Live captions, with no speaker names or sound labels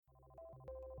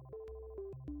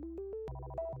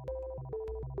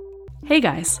Hey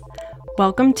guys,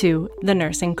 welcome to the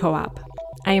Nursing Co-op.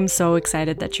 I am so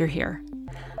excited that you're here.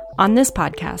 On this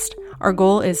podcast, our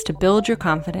goal is to build your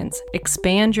confidence,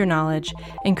 expand your knowledge,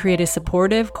 and create a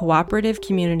supportive, cooperative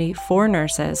community for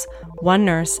nurses, one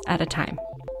nurse at a time.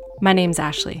 My name's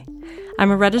Ashley.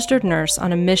 I'm a registered nurse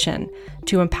on a mission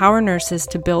to empower nurses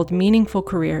to build meaningful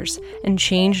careers and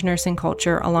change nursing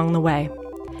culture along the way.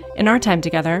 In our time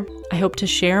together, I hope to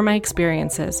share my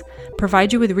experiences,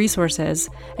 provide you with resources,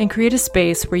 and create a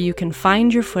space where you can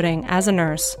find your footing as a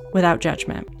nurse without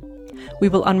judgment. We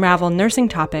will unravel nursing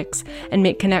topics and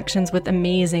make connections with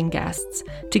amazing guests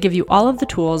to give you all of the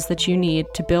tools that you need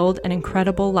to build an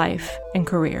incredible life and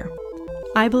career.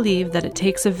 I believe that it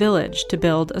takes a village to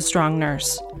build a strong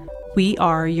nurse. We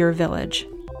are your village.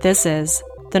 This is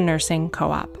the Nursing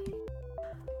Co-op.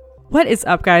 What is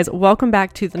up, guys? Welcome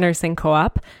back to the Nursing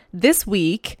Co-op. This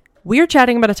week, we are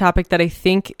chatting about a topic that I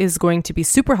think is going to be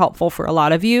super helpful for a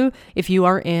lot of you if you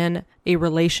are in a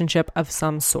relationship of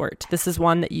some sort. This is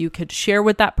one that you could share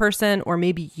with that person, or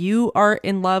maybe you are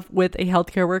in love with a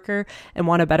healthcare worker and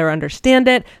want to better understand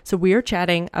it. So we are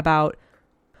chatting about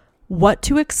what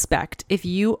to expect if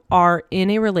you are in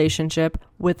a relationship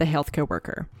with a healthcare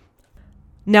worker.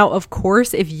 Now, of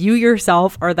course, if you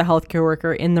yourself are the healthcare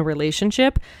worker in the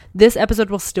relationship, this episode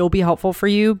will still be helpful for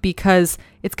you because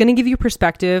it's going to give you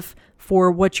perspective for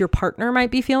what your partner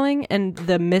might be feeling and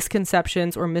the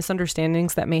misconceptions or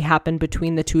misunderstandings that may happen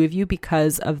between the two of you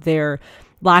because of their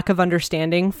lack of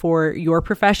understanding for your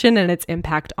profession and its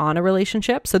impact on a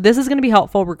relationship. So this is going to be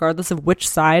helpful regardless of which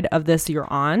side of this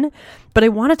you're on. But I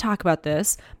want to talk about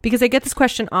this because I get this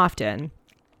question often.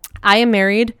 I am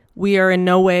married. We are in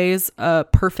no ways a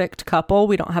perfect couple.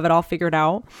 We don't have it all figured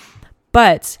out,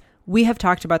 but we have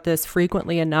talked about this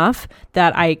frequently enough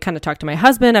that I kind of talked to my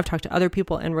husband. I've talked to other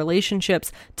people in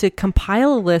relationships to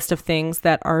compile a list of things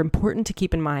that are important to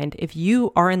keep in mind if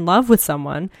you are in love with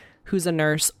someone who's a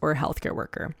nurse or a healthcare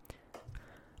worker.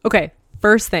 Okay,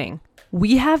 first thing,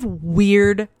 we have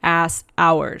weird ass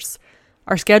hours.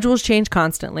 Our schedules change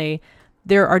constantly.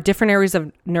 There are different areas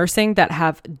of nursing that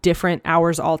have different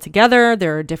hours altogether.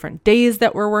 There are different days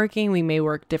that we're working. We may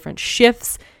work different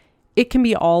shifts. It can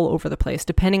be all over the place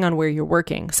depending on where you're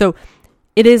working. So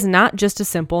it is not just a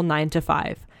simple 9 to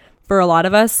 5. For a lot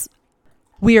of us,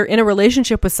 we are in a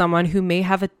relationship with someone who may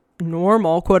have a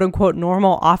normal, quote unquote,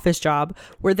 normal office job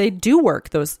where they do work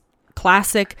those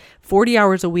classic 40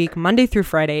 hours a week, Monday through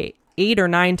Friday, 8 or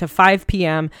 9 to 5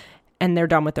 p.m., and they're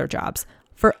done with their jobs.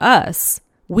 For us,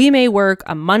 we may work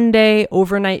a Monday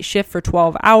overnight shift for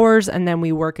 12 hours, and then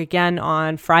we work again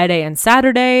on Friday and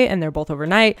Saturday, and they're both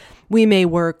overnight. We may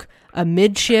work a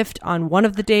mid shift on one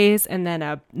of the days, and then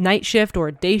a night shift or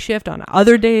a day shift on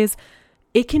other days.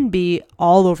 It can be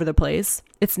all over the place.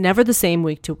 It's never the same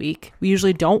week to week. We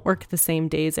usually don't work the same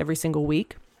days every single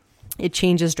week. It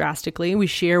changes drastically. We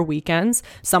share weekends.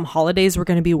 Some holidays we're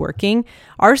going to be working.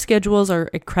 Our schedules are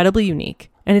incredibly unique.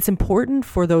 And it's important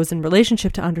for those in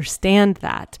relationship to understand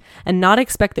that and not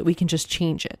expect that we can just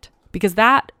change it. Because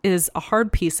that is a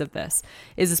hard piece of this,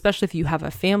 is especially if you have a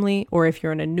family or if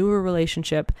you're in a newer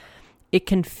relationship, it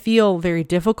can feel very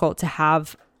difficult to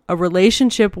have a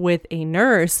relationship with a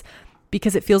nurse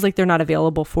because it feels like they're not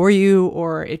available for you,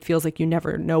 or it feels like you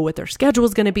never know what their schedule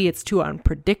is going to be. It's too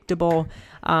unpredictable.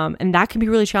 And that can be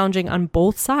really challenging on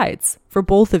both sides for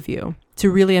both of you to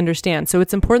really understand. So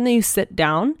it's important that you sit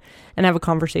down and have a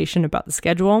conversation about the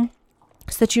schedule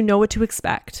so that you know what to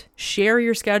expect. Share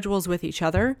your schedules with each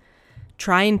other.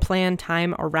 Try and plan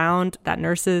time around that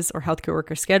nurse's or healthcare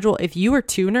worker schedule. If you are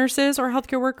two nurses or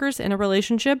healthcare workers in a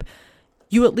relationship,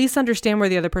 you at least understand where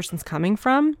the other person's coming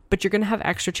from, but you're going to have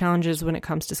extra challenges when it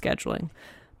comes to scheduling.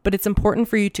 But it's important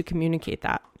for you to communicate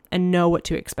that and know what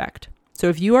to expect. So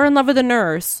if you are in love with a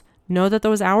nurse, know that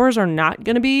those hours are not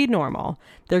going to be normal.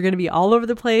 They're going to be all over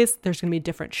the place. There's going to be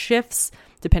different shifts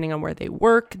depending on where they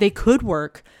work. They could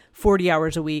work 40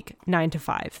 hours a week, 9 to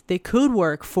 5. They could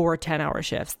work 4 10-hour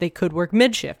shifts. They could work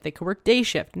mid shift. They could work day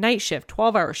shift, night shift,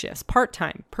 12-hour shifts,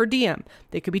 part-time, per diem.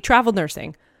 They could be travel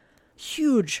nursing.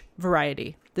 Huge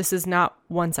variety. This is not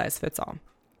one size fits all.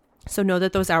 So know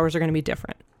that those hours are going to be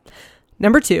different.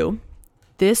 Number 2,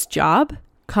 this job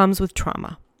comes with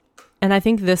trauma. And I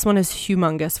think this one is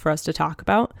humongous for us to talk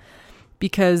about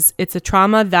because it's a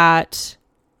trauma that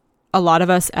a lot of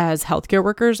us as healthcare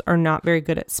workers are not very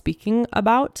good at speaking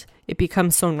about. It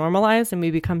becomes so normalized and we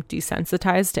become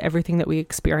desensitized to everything that we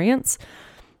experience.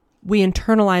 We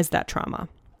internalize that trauma.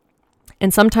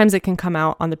 And sometimes it can come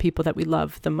out on the people that we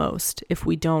love the most if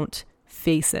we don't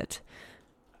face it.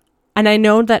 And I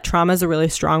know that trauma is a really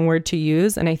strong word to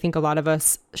use, and I think a lot of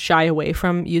us shy away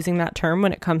from using that term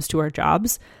when it comes to our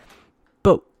jobs.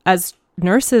 But as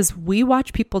nurses, we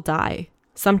watch people die.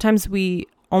 Sometimes we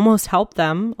almost help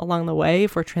them along the way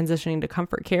if we're transitioning to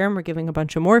comfort care and we're giving a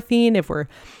bunch of morphine, if we're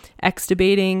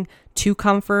extubating to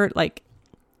comfort. Like,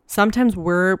 sometimes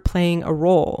we're playing a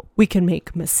role. We can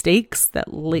make mistakes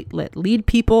that lead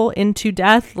people into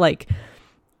death. Like,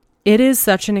 it is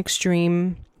such an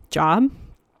extreme job.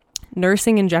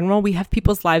 Nursing in general, we have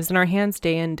people's lives in our hands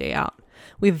day in, day out.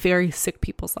 We have very sick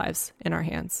people's lives in our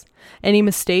hands. Any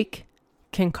mistake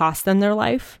can cost them their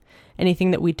life.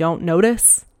 Anything that we don't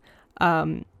notice.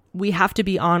 We have to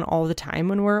be on all the time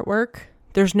when we're at work.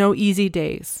 There's no easy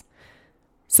days.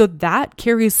 So that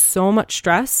carries so much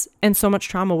stress and so much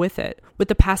trauma with it. With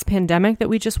the past pandemic that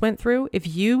we just went through, if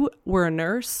you were a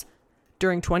nurse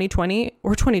during 2020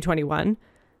 or 2021,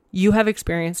 you have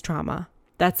experienced trauma.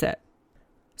 That's it.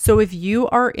 So if you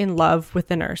are in love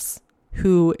with a nurse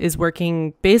who is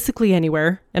working basically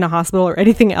anywhere in a hospital or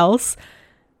anything else,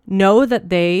 know that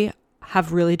they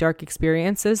have really dark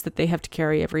experiences that they have to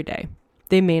carry every day.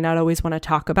 They may not always want to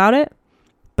talk about it,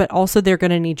 but also they're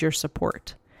going to need your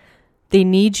support. They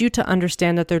need you to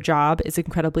understand that their job is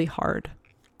incredibly hard,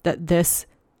 that this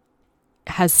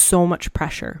has so much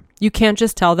pressure. You can't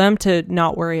just tell them to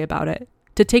not worry about it,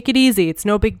 to take it easy. It's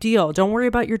no big deal. Don't worry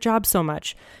about your job so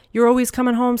much. You're always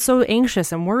coming home so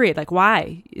anxious and worried. Like,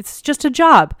 why? It's just a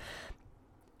job.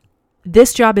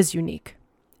 This job is unique.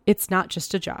 It's not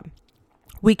just a job.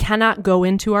 We cannot go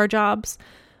into our jobs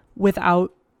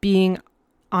without being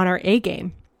on our A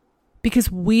game, because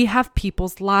we have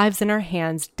people's lives in our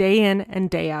hands day in and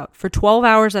day out. For 12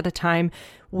 hours at a time,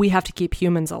 we have to keep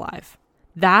humans alive.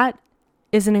 That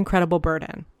is an incredible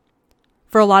burden.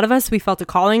 For a lot of us, we felt a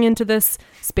calling into this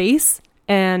space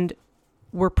and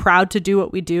we're proud to do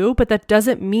what we do, but that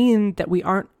doesn't mean that we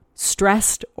aren't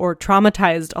stressed or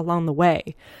traumatized along the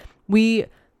way. We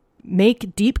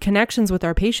make deep connections with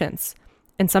our patients,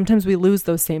 and sometimes we lose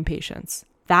those same patients.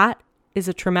 That is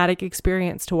a traumatic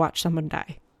experience to watch someone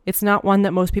die. It's not one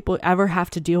that most people ever have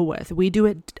to deal with. We do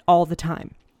it all the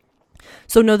time.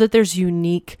 So know that there's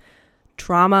unique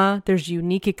trauma, there's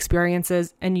unique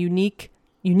experiences, and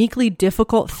uniquely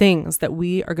difficult things that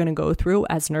we are going to go through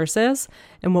as nurses.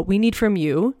 And what we need from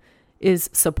you is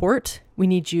support. We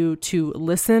need you to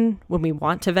listen when we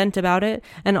want to vent about it,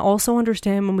 and also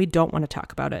understand when we don't want to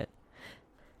talk about it.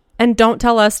 And don't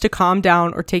tell us to calm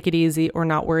down or take it easy or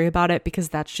not worry about it, because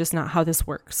that's just not how this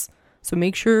works. So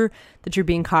make sure that you're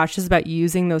being cautious about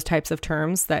using those types of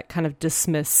terms that kind of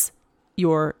dismiss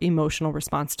your emotional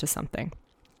response to something.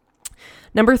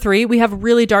 Number 3, we have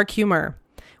really dark humor.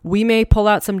 We may pull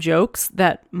out some jokes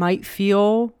that might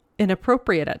feel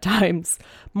inappropriate at times,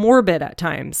 morbid at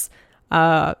times,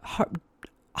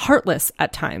 heartless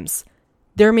at times.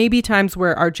 There may be times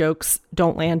where our jokes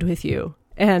don't land with you,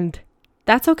 and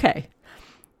that's okay.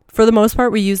 For the most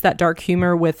part, we use that dark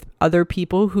humor with other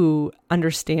people who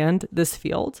understand this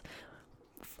field.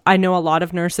 I know a lot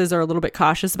of nurses are a little bit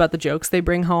cautious about the jokes they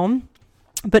bring home,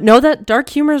 but know that dark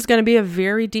humor is going to be a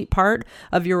very deep part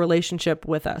of your relationship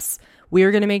with us. We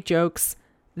are going to make jokes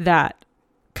that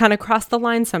kind of cross the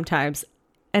line sometimes,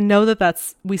 and know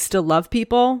that we still love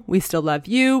people. We still love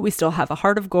you. We still have a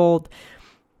heart of gold.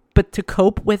 But to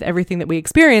cope with everything that we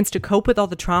experience, to cope with all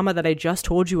the trauma that I just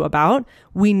told you about,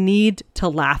 we need to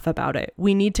laugh about it.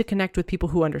 We need to connect with people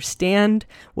who understand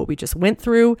what we just went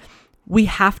through. We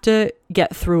have to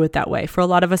get through it that way. For a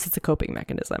lot of us, it's a coping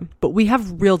mechanism. But we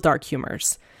have real dark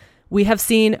humors. We have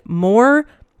seen more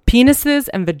penises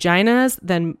and vaginas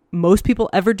than most people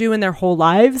ever do in their whole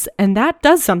lives, and that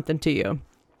does something to you.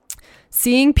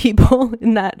 Seeing people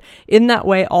in that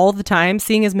way all the time,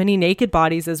 seeing as many naked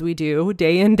bodies as we do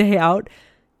day in, day out,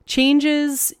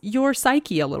 changes your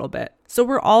psyche a little bit. So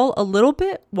we're all a little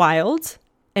bit wild,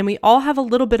 and we all have a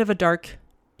little bit of a dark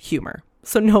humor.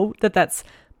 So know that that's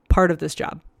part of this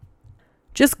job.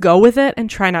 Just go with it and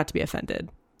try not to be offended.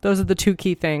 Those are the 2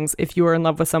 key things if you are in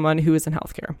love with someone who is in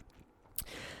healthcare.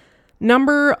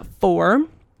 Number 4,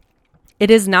 it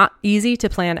is not easy to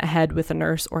plan ahead with a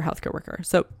nurse or healthcare worker.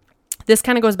 So this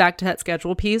kind of goes back to that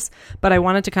schedule piece, but I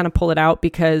wanted to kind of pull it out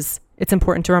because it's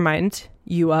important to remind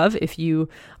you of if you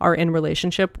are in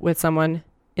relationship with someone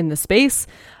in the space.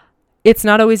 It's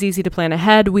not always easy to plan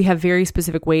ahead. We have very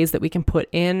specific ways that we can put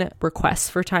in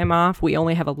requests for time off. We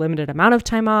only have a limited amount of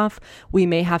time off. We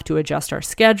may have to adjust our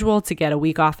schedule to get a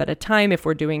week off at a time. If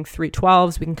we're doing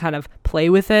 3/12s, we can kind of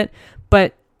play with it,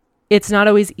 but it's not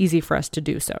always easy for us to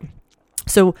do so.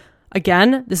 So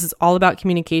again, this is all about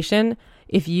communication.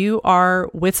 If you are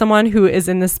with someone who is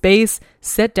in the space,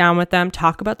 sit down with them,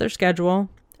 talk about their schedule,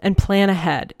 and plan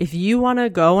ahead. If you want to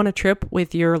go on a trip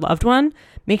with your loved one,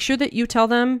 make sure that you tell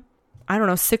them, I don't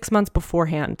know, 6 months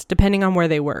beforehand, depending on where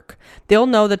they work. They'll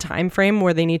know the time frame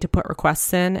where they need to put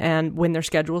requests in and when their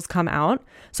schedules come out.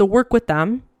 So work with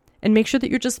them and make sure that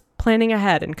you're just planning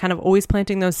ahead and kind of always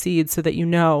planting those seeds so that you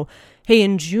know, hey,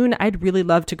 in June, I'd really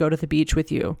love to go to the beach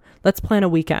with you. Let's plan a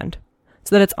weekend,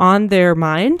 so that it's on their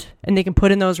mind and they can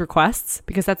put in those requests,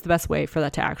 because that's the best way for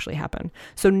that to actually happen.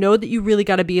 So know that you really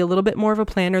got to be a little bit more of a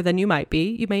planner than you might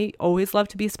be. You may always love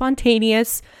to be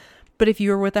spontaneous, but if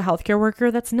you're with a healthcare worker,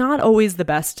 that's not always the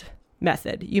best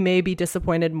method. You may be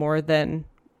disappointed more than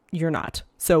you're not.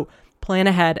 So plan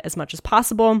ahead as much as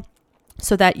possible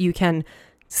so that you can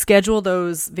schedule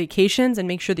those vacations and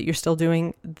make sure that you're still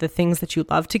doing the things that you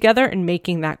love together and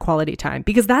making that quality time,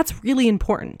 because that's really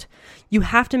important. You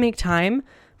have to make time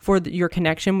for your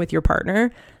connection with your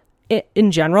partner.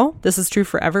 In general, this is true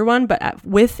for everyone, but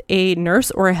with a nurse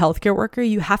or a healthcare worker,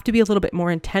 you have to be a little bit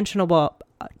more intentional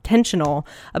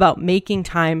about making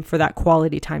time for that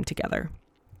quality time together.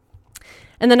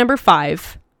 And then number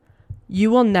 5,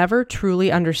 you will never truly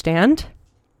understand,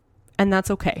 and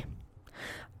that's okay.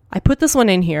 I put this one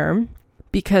in here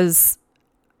because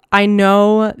I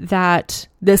know that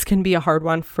this can be a hard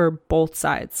one for both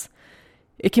sides.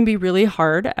 It can be really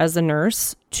hard as a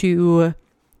nurse to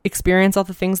experience all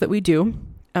the things that we do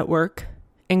at work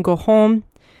and go home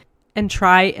and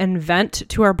try and vent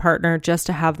to our partner just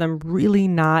to have them really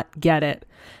not get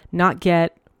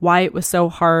why it was so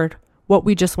hard, what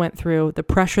we just went through, the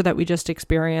pressure that we just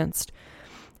experienced.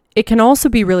 It can also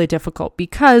be really difficult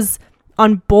because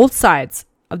on both sides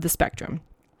of the spectrum,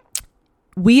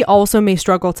 we also may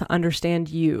struggle to understand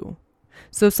you.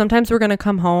 So sometimes we're going to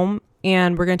come home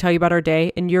and we're going to tell you about our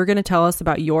day, and you're going to tell us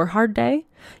about your hard day.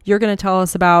 You're going to tell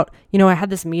us about, I had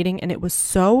this meeting and it was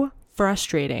so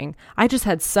frustrating. I just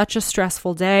had such a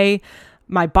stressful day.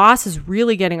 My boss is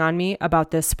really getting on me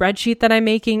about this spreadsheet that I'm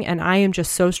making, and I am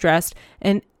just so stressed.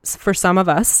 And for some of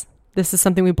us, this is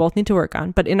something we both need to work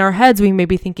on. But in our heads, we may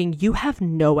be thinking, you have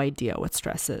no idea what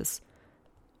stress is.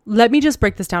 Let me just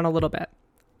break this down a little bit.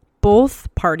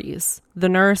 Both parties, the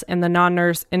nurse and the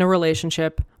non-nurse in a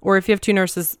relationship, or if you have 2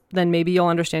 nurses, then maybe you'll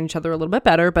understand each other a little bit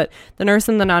better, but the nurse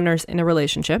and the non-nurse in a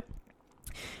relationship,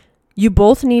 you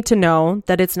both need to know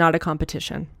that it's not a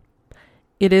competition.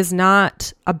 It is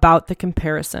not about the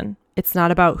comparison. It's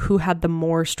not about who had the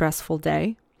more stressful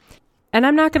day. And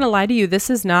I'm not going to lie to you, this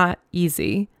is not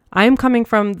easy. I am coming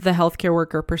from the healthcare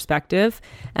worker perspective,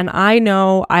 and I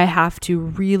know I have to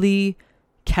really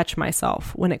catch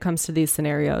myself when it comes to these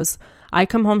scenarios. I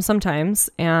come home sometimes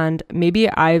and maybe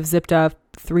I've zipped up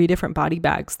 3 different body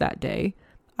bags that day.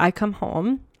 I come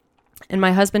home and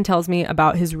my husband tells me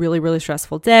about his really, really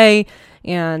stressful day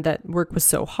and that work was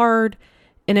so hard.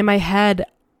 And in my head,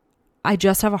 I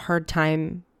just have a hard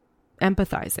time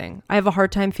empathizing. I have a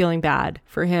hard time feeling bad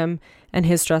for him and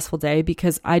his stressful day,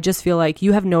 because I just feel like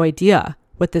you have no idea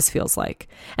what this feels like.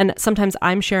 And sometimes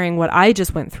I'm sharing what I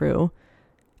just went through,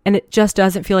 and it just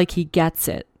doesn't feel like he gets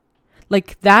it.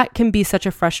 Like, that can be such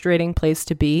a frustrating place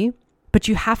to be, but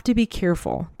you have to be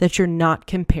careful that you're not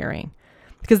comparing,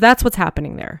 because that's what's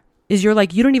happening there, is you're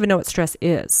like, you don't even know what stress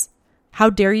is. How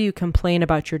dare you complain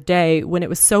about your day when it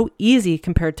was so easy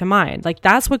compared to mine? Like,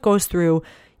 that's what goes through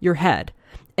your head.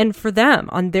 And for them,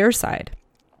 on their side,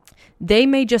 they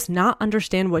may just not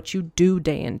understand what you do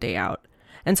day in, day out.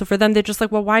 And so for them, they're just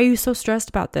like, well, why are you so stressed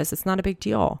about this? It's not a big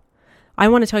deal. I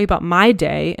want to tell you about my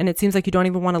day, and it seems like you don't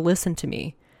even want to listen to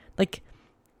me. Like,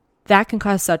 that can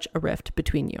cause such a rift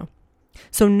between you.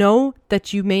 So know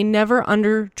that you may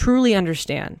never truly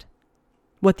understand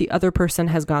what the other person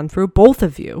has gone through, both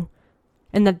of you,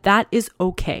 and that is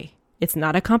okay. It's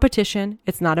not a competition.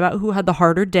 It's not about who had the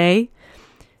harder day.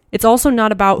 It's also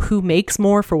not about who makes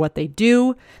more for what they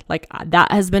do. Like,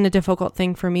 that has been a difficult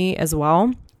thing for me as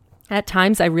well. At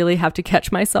times, I really have to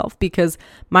catch myself because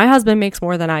my husband makes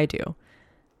more than I do.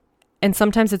 And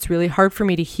sometimes it's really hard for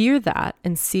me to hear that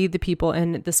and see the people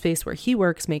in the space where he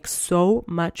works make so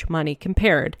much money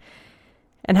compared,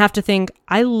 and have to think,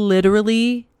 I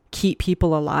literally keep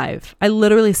people alive. I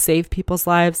literally save people's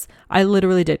lives. I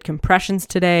literally did compressions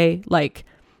today,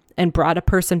 and brought a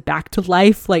person back to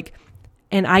life,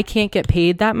 and I can't get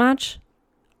paid that much.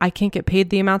 I can't get paid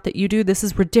the amount that you do. This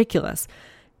is ridiculous.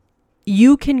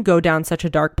 You can go down such a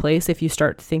dark place if you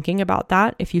start thinking about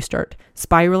that, if you start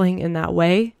spiraling in that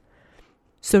way.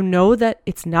 So know that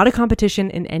it's not a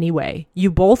competition in any way. You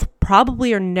both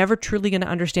probably are never truly going to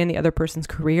understand the other person's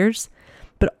careers,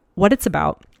 but what it's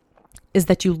about is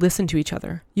that you listen to each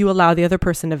other. You allow the other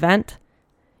person to vent.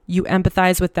 You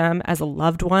empathize with them as a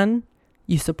loved one.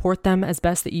 You support them as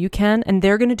best that you can, and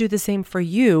they're going to do the same for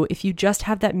you if you just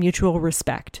have that mutual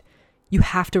respect. You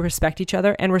have to respect each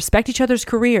other and respect each other's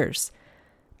careers,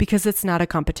 because it's not a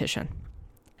competition.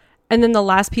 And then the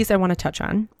last piece I want to touch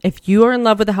on, if you are in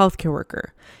love with a healthcare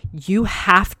worker, you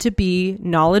have to be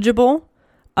knowledgeable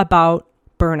about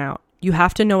burnout. You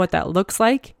have to know what that looks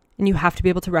like, and you have to be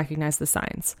able to recognize the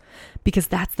signs, because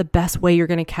that's the best way you're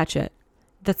going to catch it.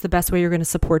 That's the best way you're going to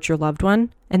support your loved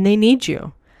one, and they need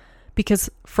you. Because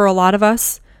for a lot of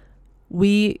us,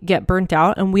 we get burnt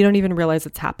out and we don't even realize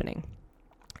it's happening.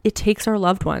 It takes our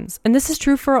loved ones, and this is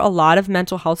true for a lot of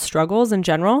mental health struggles in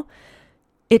general.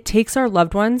 It takes our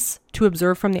loved ones to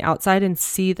observe from the outside and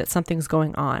see that something's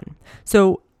going on.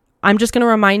 So I'm just going to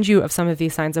remind you of some of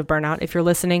these signs of burnout. If you're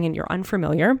listening and you're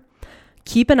unfamiliar,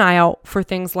 keep an eye out for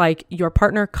things like your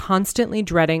partner constantly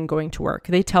dreading going to work.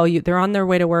 They tell you they're on their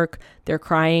way to work, they're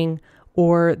crying,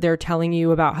 or they're telling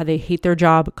you about how they hate their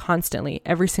job constantly,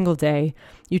 every single day.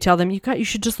 You tell them you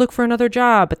should just look for another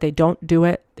job, but they don't do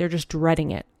it. They're just dreading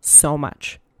it so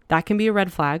much. That can be a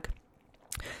red flag.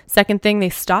 Second thing, they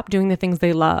stop doing the things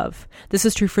they love. This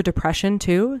is true for depression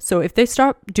too. So if they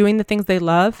stop doing the things they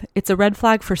love, it's a red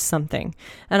flag for something.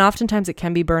 And oftentimes it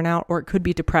can be burnout or it could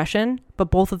be depression, but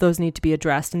both of those need to be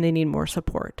addressed and they need more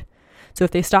support. So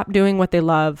if they stop doing what they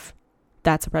love,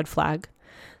 that's a red flag.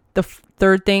 The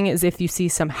third thing is if you see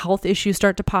some health issues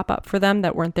start to pop up for them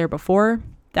that weren't there before,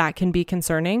 that can be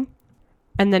concerning.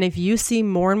 And then if you see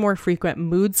more and more frequent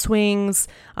mood swings,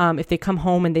 if they come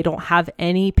home and they don't have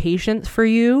any patience for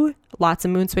you, lots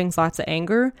of mood swings, lots of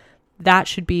anger, that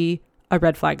should be a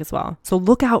red flag as well. So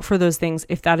look out for those things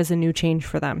if that is a new change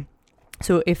for them.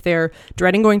 So if they're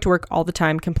dreading going to work all the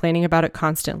time, complaining about it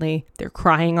constantly, they're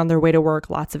crying on their way to work,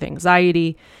 lots of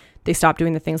anxiety, they stop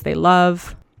doing the things they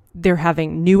love, they're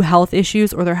having new health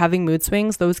issues, or they're having mood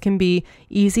swings, those can be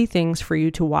easy things for you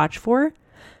to watch for.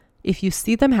 If you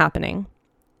see them happening,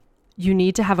 you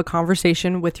need to have a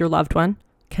conversation with your loved one,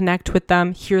 connect with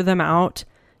them, hear them out,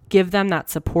 give them that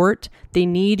support. They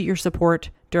need your support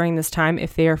during this time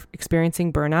if they are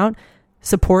experiencing burnout.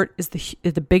 Support is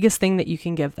the biggest thing that you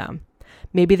can give them.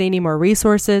 Maybe they need more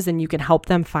resources and you can help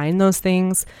them find those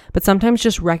things, but sometimes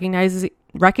just recognizing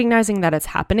that it's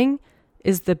happening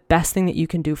is the best thing that you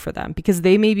can do for them, because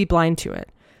they may be blind to it.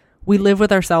 We live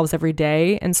with ourselves every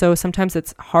day, and so sometimes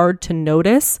it's hard to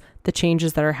notice the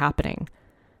changes that are happening.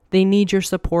 They need your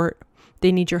support.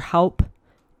 They need your help.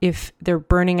 If they're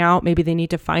burning out, maybe they need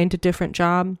to find a different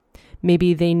job.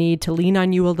 Maybe they need to lean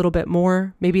on you a little bit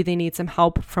more. Maybe they need some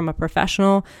help from a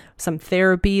professional, some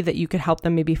therapy that you could help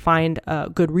them maybe find a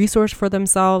good resource for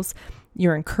themselves,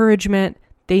 your encouragement.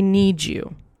 They need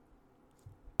you.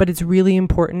 But it's really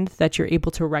important that you're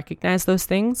able to recognize those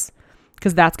things,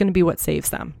 because that's going to be what saves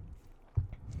them.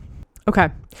 Okay.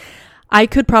 I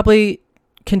could probably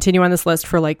continue on this list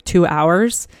for like 2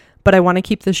 hours, but I want to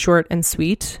keep this short and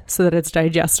sweet so that it's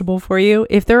digestible for you.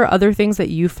 If there are other things that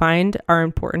you find are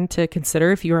important to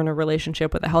consider if you're in a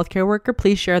relationship with a healthcare worker,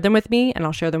 please share them with me and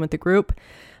I'll share them with the group,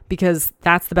 because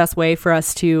that's the best way for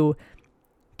us to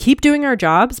keep doing our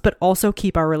jobs, but also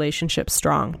keep our relationships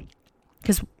strong.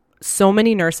 Because so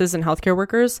many nurses and healthcare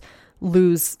workers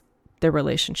lose their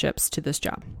relationships to this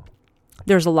job.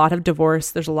 There's a lot of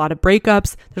divorce, there's a lot of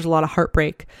breakups, there's a lot of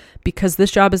heartbreak, because this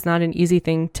job is not an easy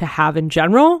thing to have in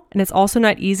general. And it's also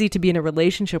not easy to be in a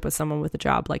relationship with someone with a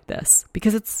job like this,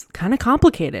 because it's kind of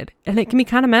complicated and it can be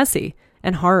kind of messy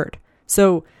and hard.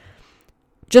 So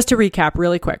just to recap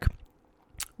really quick,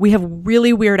 we have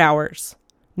really weird hours.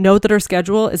 Note that our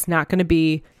schedule is not going to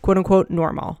be quote unquote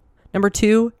normal. Number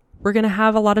 2, we're going to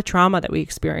have a lot of trauma that we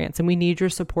experience and we need your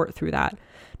support through that.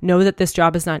 Know that this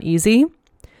job is not easy,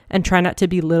 and try not to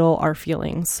belittle our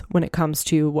feelings when it comes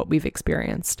to what we've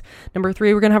experienced. Number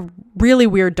 3, we're going to have really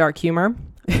weird dark humor.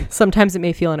 Sometimes it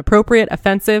may feel inappropriate,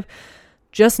 offensive.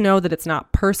 Just know that it's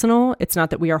not personal. It's not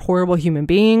that we are horrible human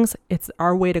beings. It's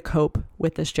our way to cope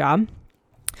with this job.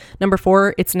 Number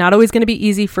 4, it's not always going to be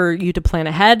easy for you to plan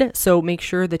ahead. So make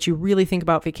sure that you really think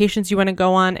about vacations you want to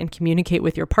go on and communicate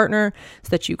with your partner so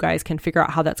that you guys can figure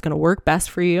out how that's going to work best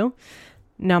for you.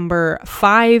 Number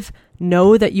 5,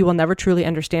 know that you will never truly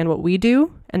understand what we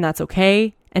do, and that's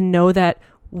okay. And know that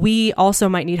we also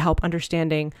might need help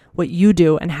understanding what you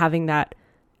do and having that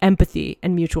empathy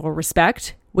and mutual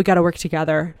respect. We got to work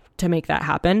together to make that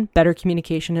happen. Better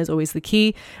communication is always the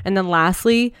key. And then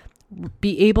lastly,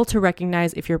 be able to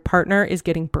recognize if your partner is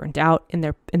getting burnt out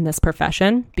in this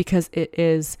profession, because it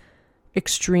is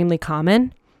extremely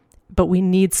common, but we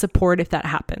need support if that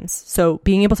happens. So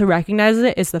being able to recognize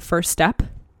it is the first step.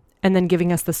 And then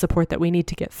giving us the support that we need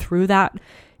to get through that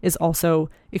is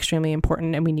also extremely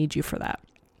important, and we need you for that.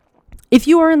 If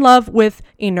you are in love with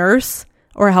a nurse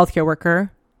or a healthcare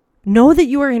worker, know that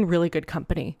you are in really good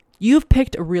company. You've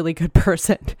picked a really good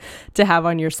person to have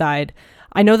on your side.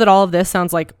 I know that all of this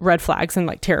sounds like red flags and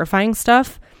like terrifying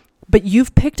stuff, but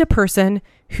you've picked a person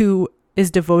who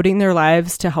is devoting their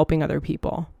lives to helping other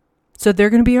people. So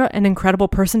they're going to be an incredible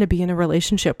person to be in a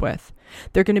relationship with.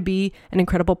 They're going to be an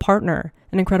incredible partner,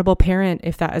 an incredible parent,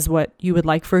 if that is what you would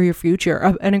like for your future,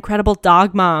 an incredible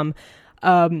dog mom,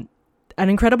 an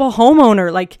incredible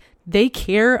homeowner. Like, they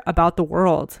care about the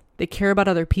world. They care about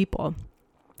other people.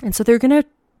 And so they're going to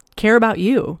care about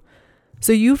you.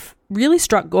 So you've really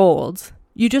struck gold.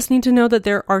 You just need to know that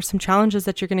there are some challenges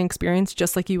that you're going to experience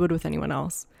just like you would with anyone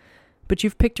else. But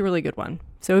you've picked a really good one.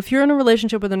 So if you're in a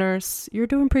relationship with a nurse, you're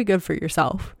doing pretty good for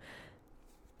yourself.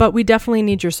 But we definitely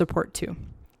need your support too.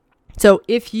 So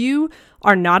if you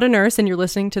are not a nurse and you're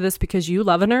listening to this because you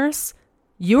love a nurse,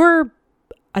 you're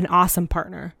an awesome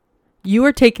partner. You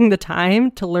are taking the time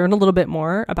to learn a little bit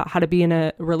more about how to be in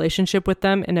a relationship with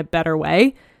them in a better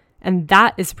way. And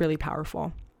that is really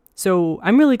powerful. So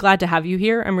I'm really glad to have you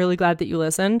here. I'm really glad that you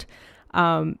listened.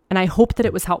 And I hope that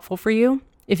it was helpful for you.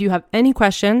 If you have any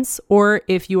questions, or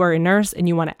if you are a nurse and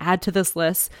you want to add to this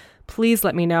list, please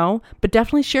let me know. But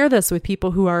definitely share this with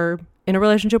people who are in a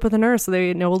relationship with a nurse so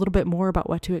they know a little bit more about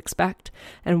what to expect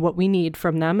and what we need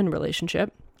from them in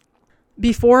relationship.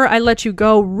 Before I let you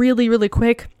go, really, really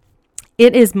quick,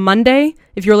 it is Monday.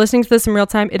 If you're listening to this in real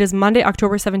time, it is Monday,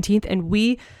 October 17th, and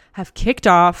we have kicked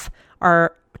off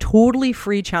our totally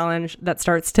free challenge that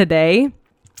starts today.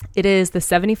 It is the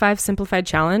 75 Simplified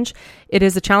Challenge. It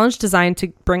is a challenge designed to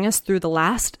bring us through the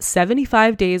last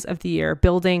 75 days of the year,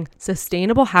 building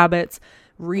sustainable habits,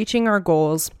 reaching our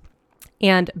goals,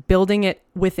 and building it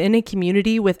within a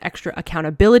community with extra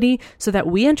accountability so that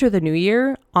we enter the new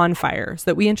year on fire, so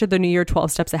that we enter the new year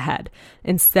 12 steps ahead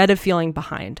instead of feeling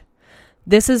behind.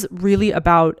 This is really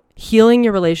about healing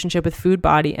your relationship with food,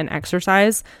 body, and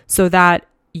exercise so that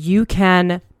you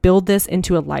can build this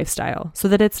into a lifestyle, so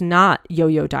that it's not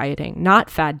yo-yo dieting, not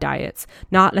fad diets,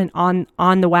 not an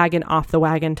on the wagon, off the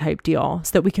wagon type deal,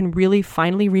 so that we can really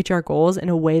finally reach our goals in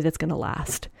a way that's going to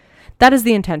last. That is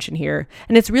the intention here.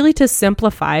 And it's really to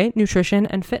simplify nutrition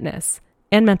and fitness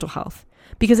and mental health,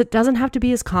 because it doesn't have to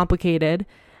be as complicated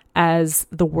as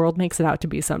the world makes it out to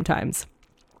be sometimes.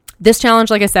 This challenge,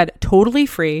 like I said, totally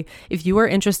free. If you are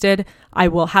interested, I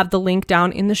will have the link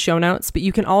down in the show notes, but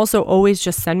you can also always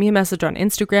just send me a message on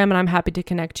Instagram and I'm happy to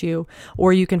connect you,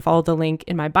 or you can follow the link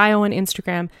in my bio on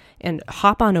Instagram and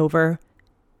hop on over.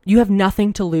 You have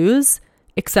nothing to lose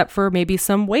except for maybe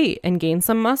some weight and gain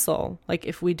some muscle, like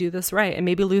if we do this right, and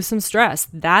maybe lose some stress.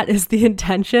 That is the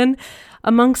intention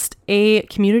amongst a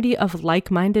community of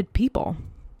like-minded people.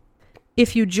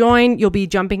 If you join, you'll be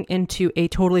jumping into a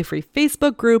totally free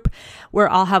Facebook group where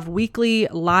I'll have weekly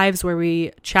lives where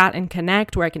we chat and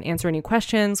connect, where I can answer any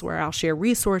questions, where I'll share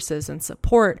resources and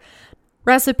support,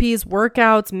 recipes,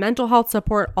 workouts, mental health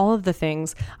support, all of the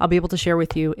things I'll be able to share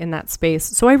with you in that space.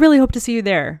 So I really hope to see you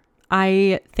there.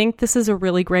 I think this is a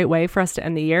really great way for us to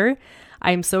end the year.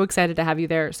 I'm so excited to have you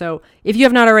there. So if you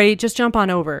have not already, just jump on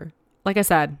over. Like I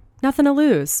said, nothing to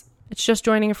lose. It's just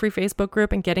joining a free Facebook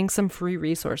group and getting some free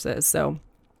resources. So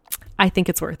I think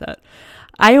it's worth it.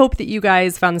 I hope that you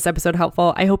guys found this episode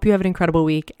helpful. I hope you have an incredible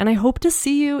week, and I hope to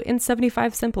see you in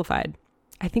 75 Simplified.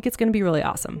 I think it's going to be really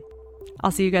awesome.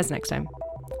 I'll see you guys next time.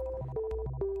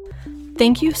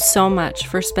 Thank you so much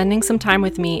for spending some time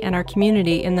with me and our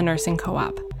community in the Nursing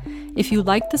Co-op. If you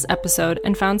liked this episode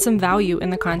and found some value in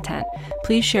the content,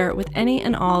 please share it with any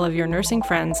and all of your nursing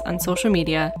friends on social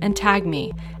media and tag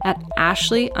me at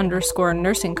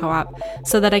Ashley_Nursing Co-op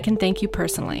so that I can thank you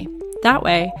personally. That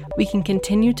way, we can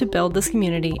continue to build this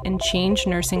community and change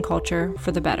nursing culture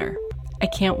for the better. I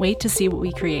can't wait to see what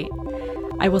we create.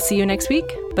 I will see you next week,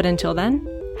 but until then,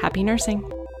 happy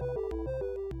nursing.